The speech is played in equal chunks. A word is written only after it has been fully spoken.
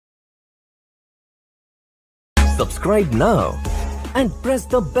Subscribe now and press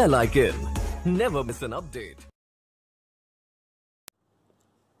the bell icon. Never miss an update.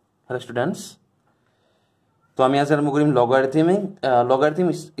 Hello students. So I'm here to logarithm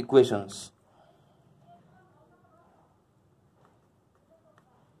equations.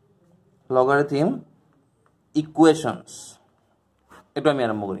 Logarithm equations. Eto ami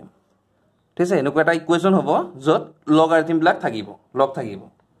arambo korim. Thik ase enuka eta equation hobo jot logarithm bilak thakibo, log thakibo.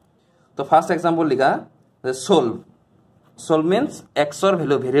 So first example likha the solve. Solve means x or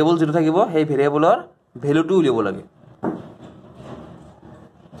value variable jito thakibo, hey variable or value to ulibo lage.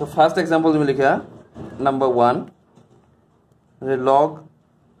 So first example jumi likha number 1 the log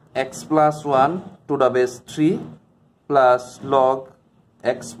x plus 1 to the base 3 plus log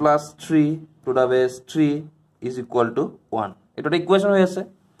x plus 3 to the base 3 is equal to 1. It is equation hoye ase.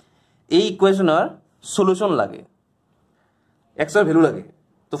 Ei equation or solution lage. X or value lage.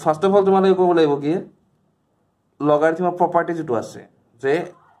 So first of all tumale kobo laibo ki logarithm of property jitu ase. Je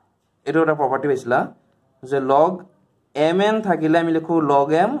eto eta property paisila je log mn thakile ami likhu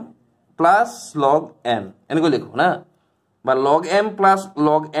log m plus log n. Eniko likhu na. Ba log m plus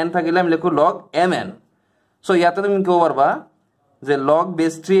log n thakile ami likhu log mn. So yate tumi kobo parba যে log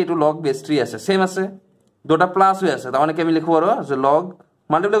base 3 to log base 3 আছে same আছে দুটা plus হৈ আছে তামানে কি আমি লিখব আৰু যে log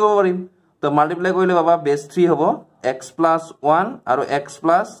মাল্টিপ্লাই কৰিব পাৰিম তো মাল্টিপ্লাই কৰিলে বাবা base 3 হ'ব x plus 1 আৰু x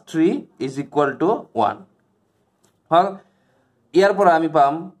plus 3 is equal to 1 হল ইয়াৰ পৰা আমি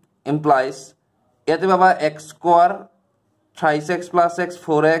পাম implies ইয়াতে বাবা x square 3x plus x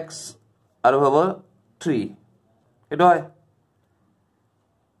 4x আৰু হ'ব 3 এটো হয়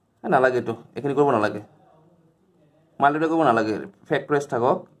না লাগে তো এখিনি কৰিব না লাগে মাল্টিপ্লাই কৰিব না লাগে ফ্যাক্টৰাইজ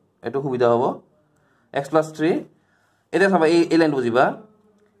থাকক এটো সুবিধা হ'ব x plus 3 এটা চাবা এই লাইন বুজিবা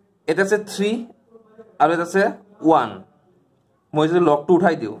এটা আছে 3 আৰু এটা আছে 1 মই যদি log 2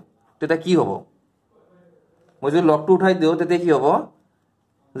 উঠাই দিও তেটা কি হ'ব মই যদি log 2 উঠাই দিও তেতে কি হ'ব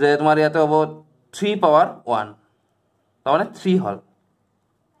যে তোমাৰ ইয়াতে হ'ব 3 পাৱাৰ 1 তাৰমানে 3 হল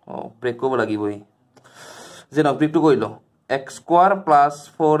ও ব্ৰেক কৰিব লাগিবই যে ন ব্ৰেকটো কৰিলো x square plus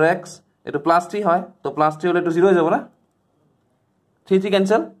 4x এটো প্লাস 3 হয় তো প্লাস 3 হলে তো 0 হৈ যাব না 3 3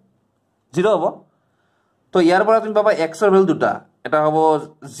 ক্যান্সেল 0 হ'ব তো ইয়াৰ পৰা তুমি পাবা x এর ভ্যালু দুটা এটা হ'ব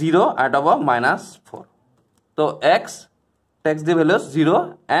 0 আর এটা হ'ব -4 তো x tax the values 0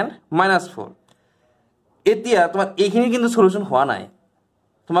 and -4 এতিয়া তোমার এইখিনি কিন্তু সলিউশন হোৱা নাই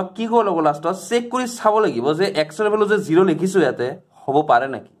তোমাক কি কৰিব লাগিব লাষ্টত চেক কৰি চাব লাগিব যে x এৰ ভ্যালু যে 0 লিখিছো ইয়াতে হ'ব পাৰে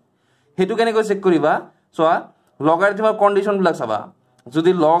নাকি হেতু কেনে কৈ চেক কৰিবা সোয়া লগাৰিথমৰ কন্ডিশন বিলাক চাবা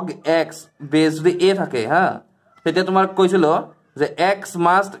যদি log x base যদি a থাকে হ্যাঁ তেতিয়া তোমাৰ কৈছিল যে x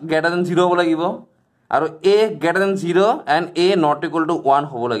must greater than 0 হ'ব লাগিব আৰু a greater than 0 and a not equal to 1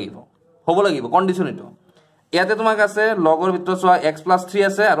 হ'ব লাগিব কন্ডিশন এটো ইয়াতে তোমাক আছে লগৰ ভিতৰত সোয়া x plus 3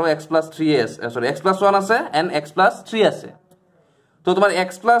 আছে আৰু x plus 3 আছে সরি x plus 1 আছে and x plus 3 আছে তো তোমাৰ x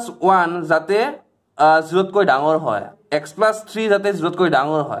plus 1 যাতে 0 তকৈ ডাঙৰ হয় x plus 3 যাতে 0 তকৈ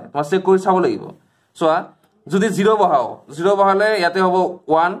ডাঙৰ হয় তোমাৰ চেক কৰি চাব লাগিব সোয়া যদি 0 বহাও 0 বহালে ইয়াতে হ'ব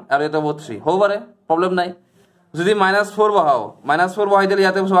 1 আৰু ইয়াতে হ'ব 3 হ'ব পাৰে প্ৰবলেম নাই যদি -4 বহাও -4 বহাই দিলে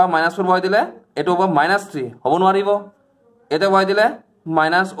ইয়াতে সোয়া -4 বহাই দিলে এটো হ'ব -3 হ'ব নোৱাৰিব এটা বহাই দিলে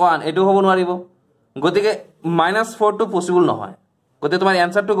 -1 এটো হ'ব নোৱাৰিব গতিকে -4 টো পসিবল নহয় গতিকে তোমাৰ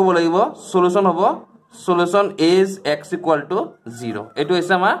আনসারটো ক'ব লাগিব সলিউশন হ'ব solution is x equal to 0 এটো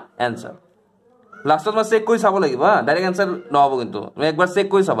হৈছে আমাৰ আনসাৰ লাষ্টত মই চেক কৰি চাব লাগিব ডাইৰেক্ট আনসাৰ নহব কিন্তু তুমি একবাৰ চেক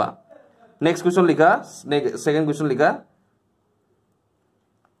কৰি চাবা Next question लिखा second question लिखा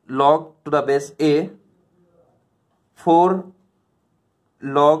log to the base a 4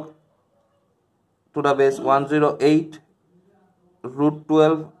 log to the base 108 root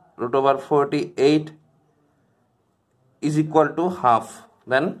 12 root over 48 is equal to half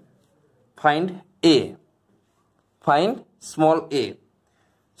then find a find small a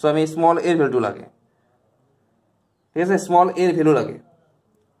so আমি small a value লাগে ঠিক আছে small a value লাগে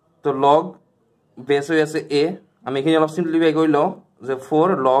তো log base হৈ আছে a আমি এখিনি অলপ সিম্পলিফাই কৰি লও যে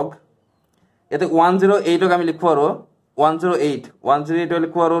 4 log এতে 108 ক আমি লিখো আৰু 108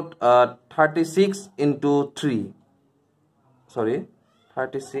 লিখো আৰু 36 into 3 sorry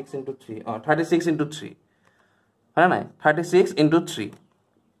 36 into 3 36 into 3 হ্যাঁ না 36 into 3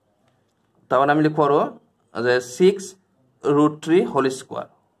 তাহলে আমি লিখো আৰু যে 6 root 3 whole square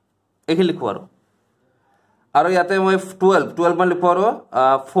এখিনি লিখো আৰু ইয়াতে মই 12 মান লিখো আৰু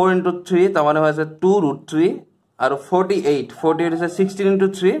 4 into 3 তাৰ মানে হৈছে 2 root 3 আৰু 48 is 16 into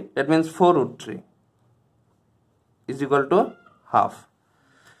 3 that means 4 root 3 is equal to half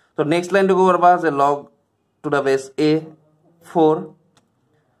so next line to go over the log to the base a 4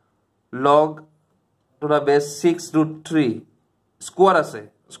 log to the base 6 root 3 square আছে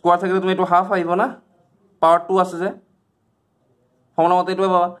square থাকলে তুমি এটো হাফ আইবো না পাৱাৰ 2 আছে যে formula মতে এইটো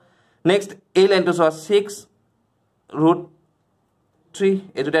পাবা নেক্সট এই লাইনটো চোৱা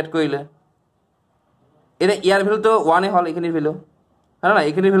 6√3 এইটো এড কৰিলে এটা ইয়াৰ ভ্যালুটো 1 এ হল এখিনিৰ ভ্যালু হয়না না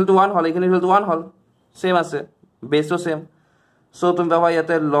এখিনিৰ ভ্যালুটো 1 হল এখিনিৰ ভ্যালুটো 1 হল সেম আছে বেসটো সেম সো তুমি পাবা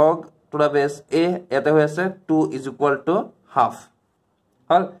ইয়াতে log to the base a ইয়াতে হৈ আছে 2 is equal to half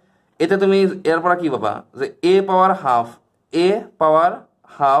হল এটা তুমি ইয়াৰ পৰা কি পাবা যে a power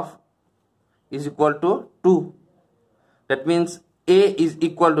half is equal to 2 that means a is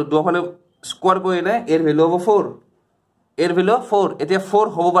equal to 2 হলে স্কয়ার কৰিলে এৰ ভ্যালু হ'ব 4 এৰ ভ্যালু 4 এতিয়া 4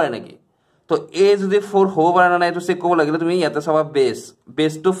 হ'ব পাৰে নেকি তো a যদি 4 হ'ব পাৰে না এটো চেক কৰিব লাগিলে তুমি ইয়াতে চাবা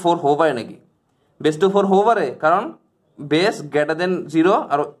বেস টু 4 হ'ব পাৰে নেকি বেস টু 4 হ'ব পাৰে কাৰণ বেস গ্ৰেটাৰ দেন 0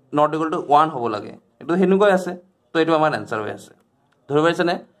 আৰু নট ইকুয়াল টু 1 হ'ব লাগে এটো হেনুকৈ আছে তো এটো আমাৰ আনসাৰ হৈ আছে ধৰি পাইছা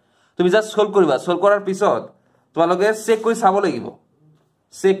নে তুমি জাস্ট সলভ কৰিবা সলভ কৰাৰ পিছত তোমালোকে চেক কৰি চাব লাগিব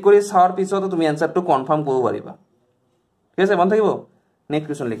চেক কৰি চাওয়াৰ পিছত তুমি আনসাৰটো কনফাৰ্ম কৰিব পাৰিবা ঠিক আছে মন থাকিব নেক্সট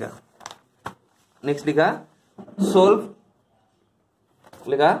কোৱেশ্চন লিখা নেক্সট লিখা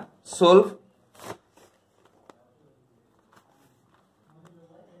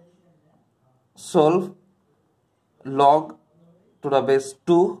solve log to the base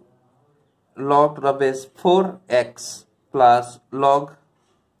 2 log to the base 4x plus log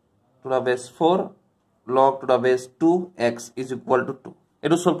to the base 4 log to the base 2x is equal to 2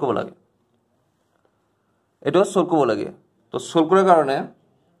 এটো সলভ কৰিব লাগে তো সলভ কৰাৰ কাৰণে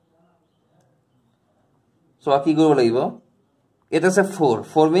সো কি কৰিব লাগিব এটা আছে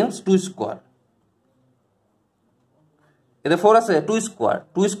 4 means 2 square এটা 4 আছে 2 square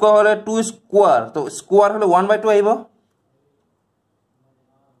হলে 2 square তো square হলে 1/2 আহিব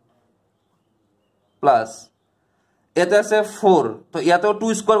প্লাস এটা আছে 4 তো ইয়াতেও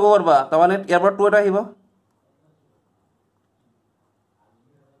 2 square করবা তার মানে ইয়াৰ পৰা 2 এটা আহিব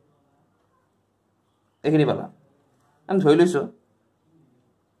এখিনি পালা আমি ধৰি লৈছো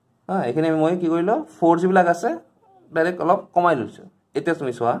এখিনি মই কি কৰিলো 4 জিবিলাক আছে ডাইৰেক্ট অলপ কমাই লৈছো এতিয়া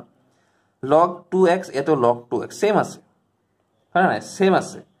তুমি চোৱা log 2x এটো log 2x সেম আছে হয় না সেম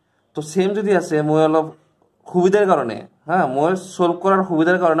আছে তো সেম যদি আছে মই অলপ সুবিধাৰ কাৰণে মই সলভ কৰাৰ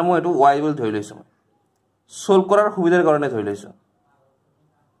সুবিধাৰ কাৰণে মই এটো y বুলি ধৰি লৈছো সলভ কৰাৰ সুবিধাৰ কাৰণে ধৰি লৈছো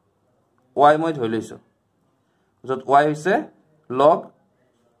y মই ধৰি লৈছো যত y হৈছে log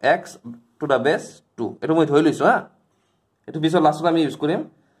x to the base 2 এটো মই ধৰি লৈছো এটো পিছত লাষ্টত আমি ইউজ কৰিম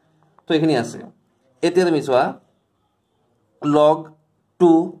তো এখিনি আছে এতিয়া তুমি চোৱা log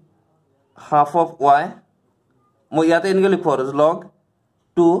 2 half of y মই ইয়াতে এনেকৈ লিখো আৰু log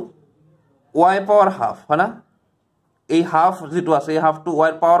 2 y power half হনা এই half যেটো আছে এই half to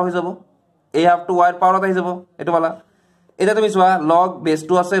y power হৈ যাব এই half to y power আহি যাব এটো বলা এটা তুমি চোৱা log base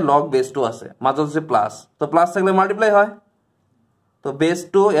 2 আছে log base 2 আছে মাজত যে প্লাস তো প্লাস থাকলে মাল্টিপ্লাই হয় তো base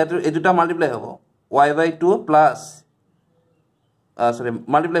 2 এই দুটা মাল্টিপ্লাই হ'ব y/2 প্লাস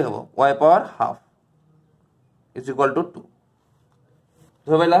মাল্টিপ্লাই হ'ব y power half is equal to 2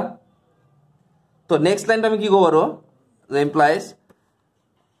 ধৰবেলা তো নেক্সট লাইনটো আমি কি কব আৰু যে ইমপ্লাইজ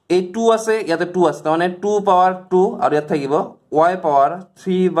এই 2 আছে ইয়াতে 2 আছে মানে 2 পাৱাৰ 2 আৰু ইয়াত থাকিব y পাৱাৰ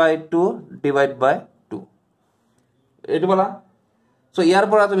 3/2 ডিভাইড বাই 2 এটো বলা সো ইয়াৰ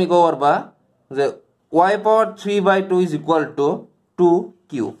পৰা তুমি কব পাৰবা যে y power 3/2 is equal to 2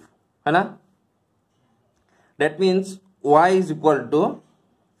 cube হয়না that means y is equal to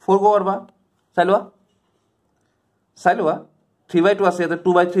 4 কব পারবা চাইলোৱা 3/2 আছে এটা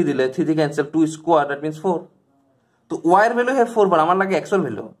 2/3 দিলে 3 দি ক্যান্সেল 2 স্কয়ার that means 4 তো y এর ভ্যালু হে 4 বার আমার লাগে x এর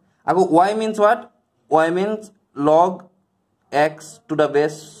ভ্যালু আগো y means what y means log x to the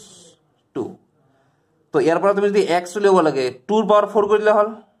base 2 তো ইয়াৰ পৰা তুমি যদি x লব লাগে 2 ৰ পাৱাৰ 4 কৰিলে হল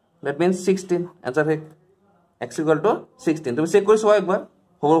that means 16 आंसर है x equal to 16 তুমি চেক কৰি চোৱা একবাৰ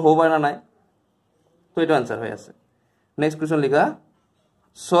হ'ব না নাই তো এটা आंसर হৈ আছে নেক্সট কোৱেশ্চন লিখা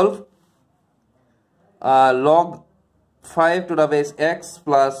solve log 5 to the base x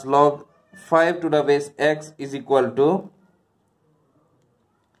plus log 5 to the base x is equal to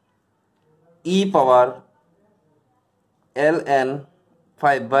e power ln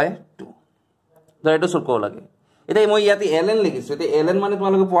 5/2 ধৰ এটো সলভ কৰিব লাগে এটা মই ইয়াতে ln লিখিছো এটা ln মানে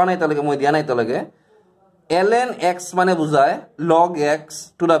তোমালোকে পোৱা নাই তালকে মই দিয়া নাই তালকে ln x মানে বুজায় log x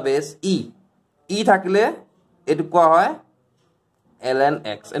to the base e থাকিলে এটো কোৱা হয় ln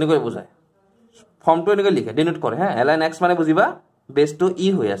x এনেকৈ বুজায় ফৰ্মটো এনেকৈ লিখে ডিনোট কৰে ln x মানে বুজিবা বেস টু e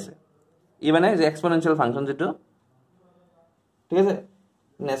হৈ আছে ই মানে যে এক্সপোনেনশিয়াল ফাংশন যেটো ঠিক আছে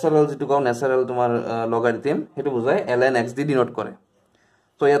ন্যাচারাল যেটো কও ন্যাচারাল তোমার লগারিথম হেতু বুজায় ln x দি ডিনোট কৰে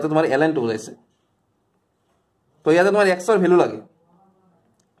তো ইয়াতে তোমার ln টো বুজাইছে তো ইয়াতে তোমার x এর ভ্যালু লাগে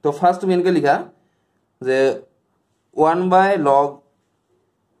তো ফার্স্ট তুমি এনেকৈ লিখা যে 1/log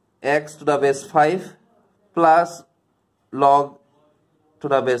x to the base 5 plus log to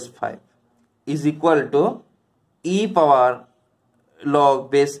the base 5 is equal to e power log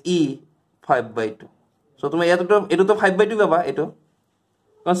base e 5/2. So তুমি এটো তো 5/2 পাবা এটো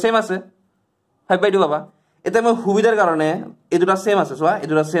কোন সেম আছে 5/2 পাবা এটা মই সুবিধাৰ কাৰণে এই দুটা সেম আছে সোয়া এই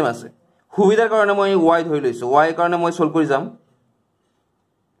দুটা সেম আছে সুবিধাৰ কাৰণে মই y ধৰি লৈছো y কাৰণে মই সলভ কৰি যাম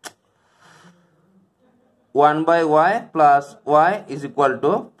 1/y plus y is equal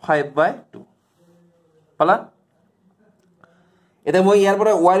to 5/2 পালা এটা মই ইয়াৰ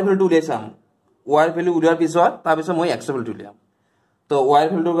পৰা y এৰ ভ্যালু উলিয়াইছাম y এৰ ভ্যালু উলিয়াৰ পিছত তাৰ পিছত মই x এৰ ভ্যালু উলিয়াম তো y এৰ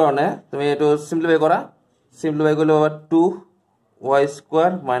ভ্যালুৰ কাৰণে তুমি এটো সিম্পলিফাই কৰা সিম্পলিফাই কৰিলে পাবা 2y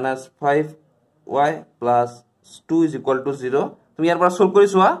square minus 5y plus 2 is equal to 0 তুমি ইয়াৰ পৰা সলভ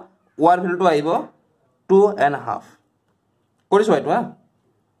কৰিছোৱা y এৰ ভ্যালুটো আইব 2.5 কৰিছো এটো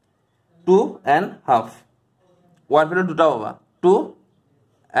 2.5 y এর ভ্যালু দুটা পাবা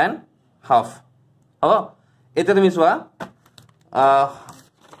 2.5 হ'ব এটা তুমি সোয়া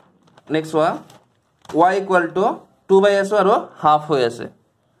নেক্সট ওয়া y equal to 2/s আৰু হাফ হৈ আছে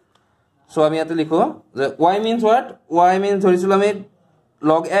সো আমি ইয়াতে লিখো যে y means what y means ধৰিছিল আমি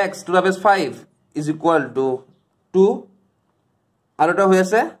log x to the base 5 is equal to 2 আৰু এটা হৈ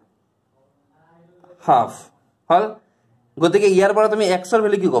আছে হাফ হল গতিকে ইয়াৰ পৰা তুমি x এর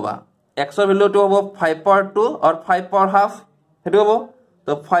ভ্যালু কি কবা x এর ভ্যালুটো হ'ব 5/2 or 5/2 হেতু হ'ব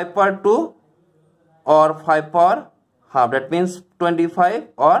তো 5/2 or 5/2 that means 25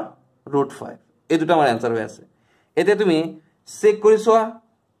 or √5 এই দুটা আমার आंसर হৈ আছে এতে তুমি চেক কৰিছোৱা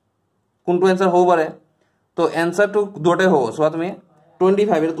কোনটো आंसर হ'ব পাৰে তো आंसर টো দুটাই হ'ব সোৱা তুমি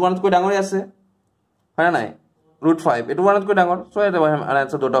 25 এটো তোমাৰতকৈ ডাঙৰ আছে হয় না নাই √5 এটো তোমাৰতকৈ ডাঙৰ সো এটা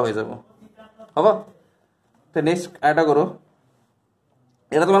आंसर দুটা হৈ যাব হ'ব তো নেক্সট এটা করো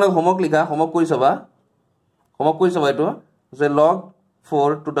এটা তোমালোক হোমৱৰ্ক লিখা হোমৱৰ্ক কৰি চাবা এটো যে log 4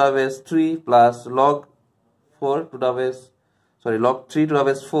 to the base 3 plus log 4 to the base log 3 to the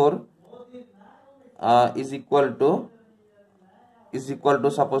base 4 is equal to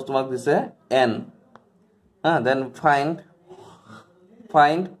suppose tumak dise n then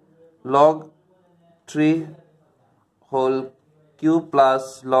find log 3 whole cube plus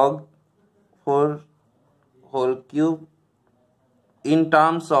log 4 whole cube in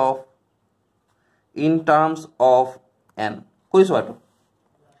terms of n কইছো আটো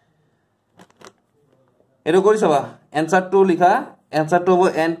এটো কৰি চাবা answer টো লিখা answer টো হ'ব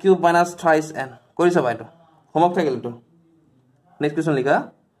n cube minus thrice n কৰি চাবা এটো হোমৱৰ্ক থাকিল তো নেক্সট কোৱেশ্চন লিখা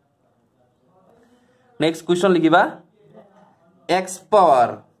নেক্সট কোৱেশ্চন লিখিবা x power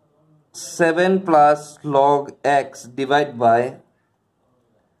 7 plus log x divide by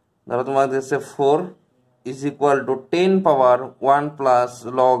ধরো তোমাক দিছে 4 is equal to 10 power 1 plus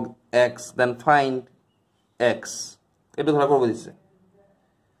log x then find x এটো ধরা করব দিছে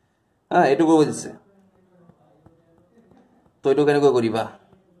এটো করব দিছে তো এটো কেনে করিবা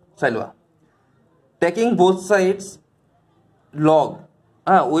চাইলোৱা taking both sides log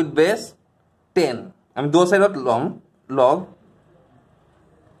with base 10 আমি দুই সাইডত লম log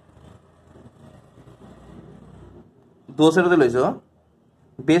দুই সাইডতে লৈছো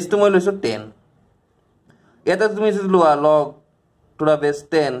বেস তো মই লৈছো 10 এটা তুমি যদি লোৱা log to the base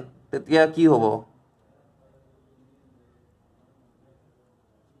 10 তেতিয়া কি হ'ব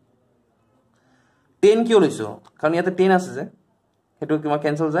টেন কিয় লৈছো কাৰণ ইয়াতে 10 আছে যে হেতু কিমা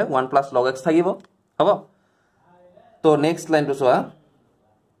ক্যান্সেল যায় 1 plus log x থাকিব হ'ব তো নেক্সট লাইনটো চোৱা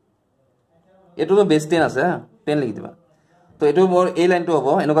এটো তো বেস 10 আছে 10 লিখি দিবা তো এটো মোৰ এই লাইনটো হ'ব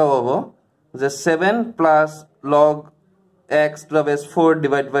এনেকা হ'ব যে 7 plus log x to the base 4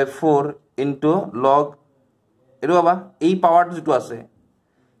 divided by 4 into log এটো বাবা এই পাওয়ার যেটো আছে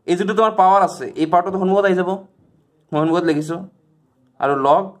এই যেটো তোমাৰ পাওয়াৰ আছে এই পাওয়াৰটো হনমত আই যাব হনমত লিখিছো আৰু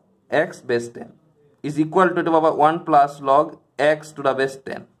log x base 10 is equal to baba 1 plus log x to the base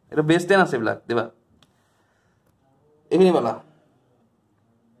 10 এটা base 10 আছে বলা দিবা এখিনি বলা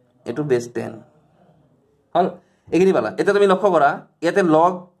এটো base 10 হল এখিনি বলা এটা তুমি লক্ষ্য কৰা ইয়াতে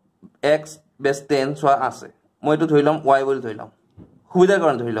log x base 10 সোয়া আছে মই এটো ধৰিলাম y বুলি ধৰিলাম সুবিধাৰ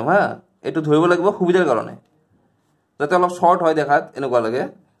কাৰণে ধৰিলাম এটো ধৰিব লাগিব সুবিধাৰ কাৰণে যাতে অলপ শৰ্ট হয় দেখাত এনেকুৱা লাগে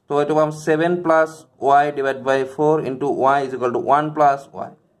তো এটো পাম 7 plus y divided by 4 into y is equal to 1 plus y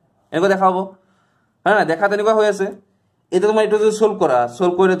এনেকুৱা দেখাব দেখা তেনেকুৱা হৈ আছে এটা তুমি এটো যদি সলভ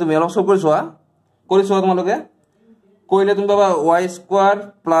কৰিলে তুমি অলপ সলভ কৰিছোৱা তোমালোকে কইলে তুমি পাবা y square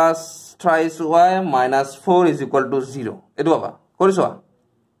plus thrice y minus 4 is equal to 0 এটো পাবা কৰিছোৱা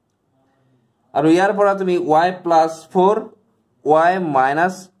আৰু ইয়াৰ পৰা তুমি y plus 4 y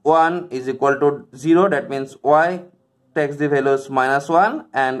minus 1 is equal to 0 that means y takes the values minus 1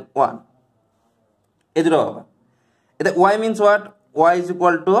 and 1 এটো পাবা এটা y means what y is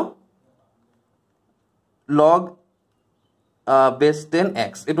equal to log base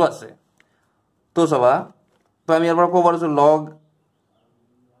 10x এটো আছে তো সবা তো আমি ইয়াৰ পৰা কব পাৰো log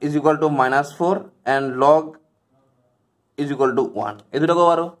is equal to -4 and log is equal to 1 এটো কব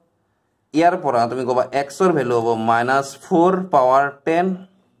পাৰো ইয়াৰ পৰা তুমি কবা x ৰ ভ্যালু হ'ব -4 power 10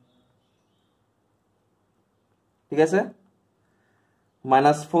 ঠিক আছে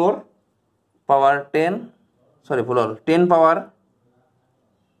 -4 power 10 sorry ভুল হল 10 power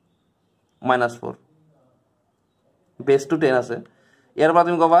 -4 base to 10 আছে ইয়াৰ পৰা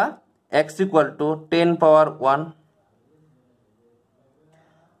তুমি কবা x equal to 10 power 1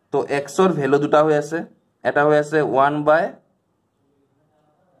 তো x ৰ ভ্যালু দুটা হৈ আছে এটা হৈ আছে 1 by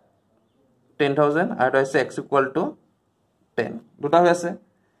 10000 আর এটা আছে x equal to 10 দুটা হৈ আছে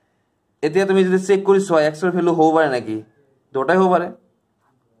এতিয়া তুমি যদি চেক কৰি সোয়া x ৰ ভ্যালু হ'ব পাৰে নাকি দুটাই হ'ব পাৰে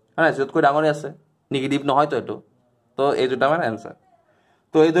না যতকৈ ডাঙৰ আছে নেগেটিভ নহয় তো এটো তো এই দুটা মানে आंसर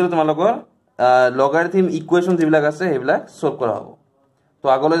তো এই দৰে তোমালোকৰ লগাৰিথম ইকুৱেচন যিবিলাক আছে হেবিলাক সলভ কৰা হ'ব তো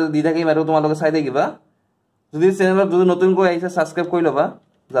আগলৈ দি থাকিম আৰু তোমালোকে চাই দেখিবা যদি চেনেলত যদি নতুনকৈ আহিছে সাবস্ক্ৰাইব কৰি লবা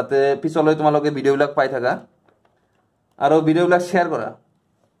যাতে পিছলৈ তোমালোকে ভিডিওবিলাক পাই থাকা আৰু ভিডিওবিলাক শেয়াৰ কৰা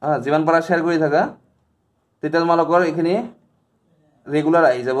যিমান পাৰা শেয়াৰ কৰি থাকা তেতিয়া তোমালোকৰ এখিনি ৰেগুলাৰ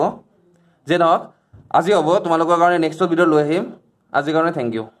আহি যাব যে নহক আজি হ'ব তোমালোকৰ কাৰণে নেক্সট ভিডিও লৈ আহিম আজিৰ কাৰণে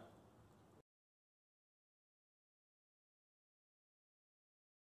থ্যাংক ইউ